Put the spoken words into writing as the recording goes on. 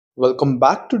Welcome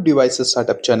back to Devices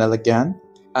Setup channel again,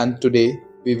 and today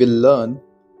we will learn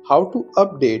how to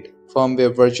update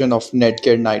firmware version of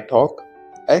Netgear Nighthawk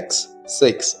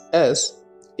X6S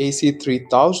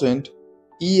AC3000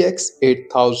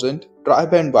 EX8000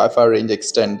 tri-band Wi-Fi range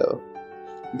extender.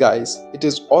 Guys, it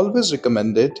is always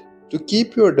recommended to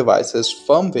keep your device's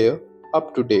firmware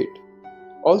up to date.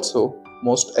 Also,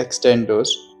 most extenders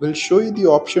will show you the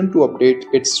option to update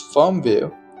its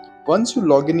firmware once you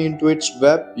log in into its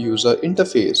web user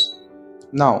interface.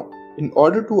 Now, in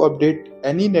order to update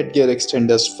any Netgear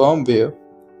extender's firmware,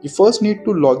 you first need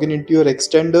to log in into your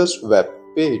extender's web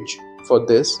page. For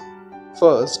this,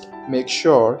 first make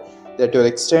sure that your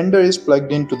extender is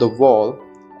plugged into the wall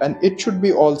and it should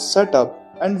be all set up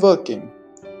and working.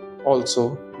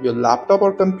 Also, your laptop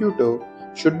or computer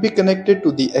should be connected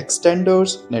to the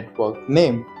extender's network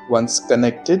name. Once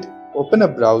connected, open a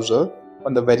browser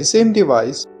on the very same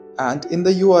device and in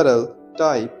the URL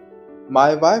type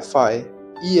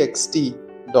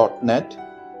mywifi.ext.net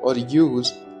or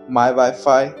use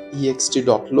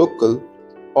mywifi.ext.local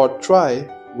or try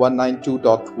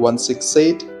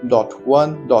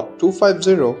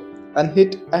 192.168.1.250 and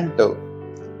hit enter.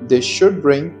 This should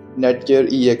bring Netgear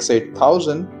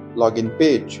Ex8000 login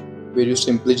page where you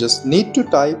simply just need to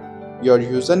type your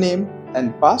username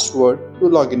and password to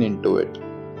log in into it.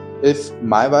 If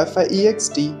MyWiFi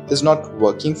EXT is not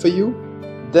working for you,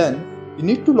 then you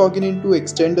need to log in into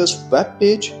Extender's web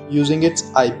page using its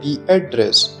IP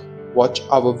address. Watch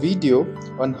our video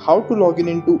on how to log in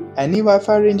into any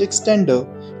Wi-Fi range extender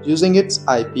using its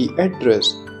IP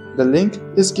address. The link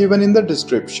is given in the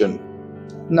description.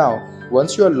 Now,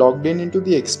 once you are logged in into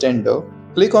the extender,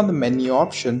 click on the menu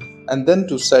option and then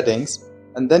to settings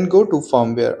and then go to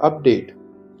firmware update.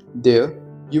 There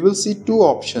you will see two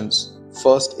options.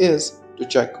 First is to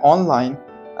check online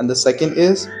and the second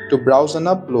is to browse and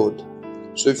upload.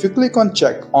 So if you click on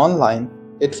check online,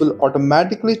 it will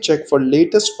automatically check for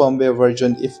latest firmware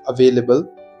version if available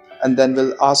and then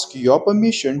will ask your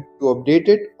permission to update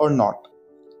it or not.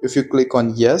 If you click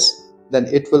on yes, then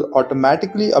it will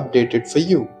automatically update it for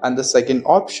you. And the second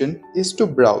option is to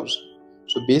browse.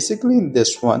 So basically in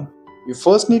this one, you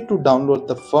first need to download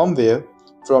the firmware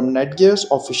from Netgear's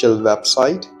official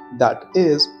website, that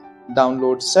is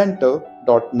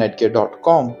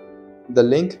downloadcenter.netgear.com. The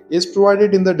link is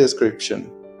provided in the description.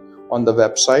 On the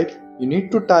website, you need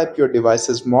to type your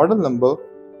device's model number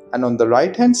and on the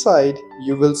right hand side,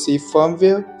 you will see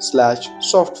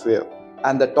firmware/software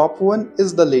and the top one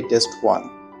is the latest one.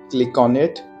 Click on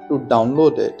it to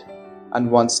download it, and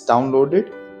once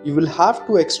downloaded, you will have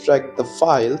to extract the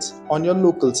files on your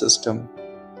local system.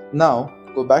 Now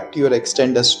go back to your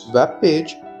extender's web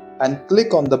page and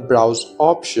click on the browse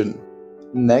option.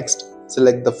 Next,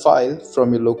 select the file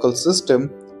from your local system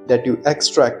that you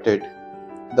extracted.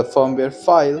 The firmware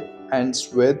file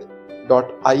ends with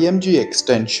 .img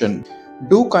extension.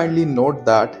 Do kindly note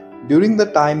that during the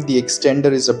time the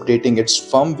extender is updating its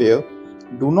firmware,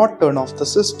 do not turn off the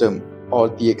system or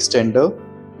the extender.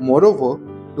 Moreover,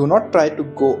 do not try to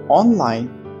go online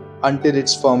until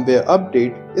its firmware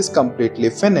update is completely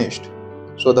finished.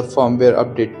 So the firmware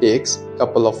update takes a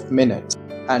couple of minutes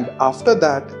and after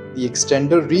that the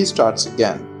extender restarts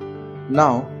again.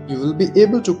 Now you will be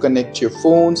able to connect your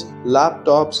phones,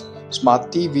 laptops, smart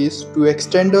TVs to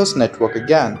extender's network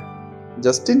again.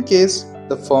 Just in case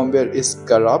the firmware is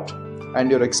corrupt and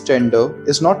your extender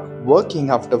is not working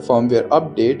after firmware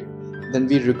update, then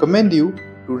we recommend you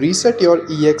to reset your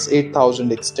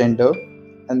EX8000 extender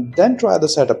and then try the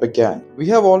setup again. We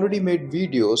have already made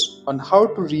videos on how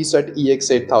to reset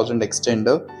EX8000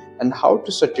 extender and how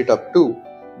to set it up too.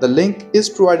 The link is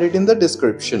provided in the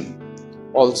description.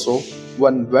 Also,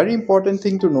 one very important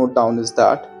thing to note down is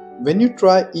that when you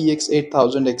try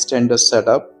EX8000 extender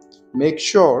setup, make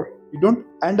sure you don't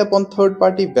end up on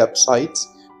third-party websites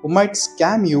who might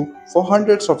scam you for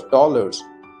hundreds of dollars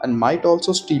and might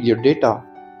also steal your data.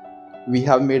 We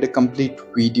have made a complete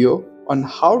video on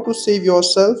how to save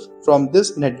yourself from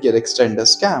this Netgear extender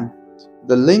scam.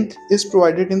 The link is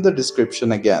provided in the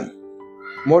description again.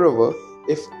 Moreover,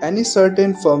 if any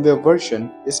certain firmware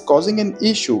version is causing an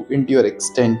issue into your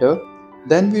extender,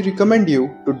 then we recommend you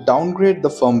to downgrade the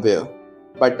firmware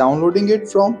by downloading it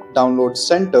from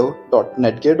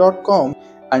downloadcenter.netgear.com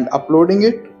and uploading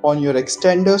it on your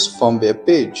extender's firmware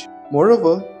page.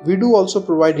 Moreover, we do also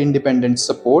provide independent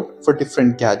support for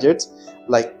different gadgets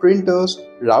like printers,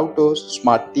 routers,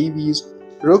 smart TVs,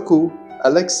 Roku,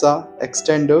 Alexa,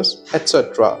 extenders,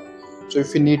 etc. So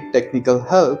if you need technical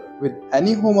help with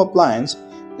any home appliance,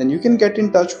 then you can get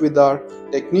in touch with our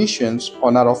technicians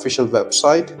on our official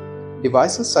website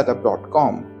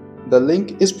devicessetup.com. The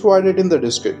link is provided in the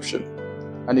description.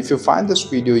 And if you find this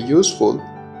video useful,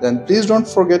 then please don't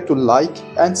forget to like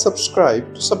and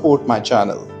subscribe to support my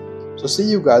channel. So see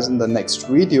you guys in the next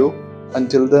video.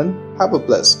 Until then, have a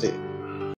blessed day.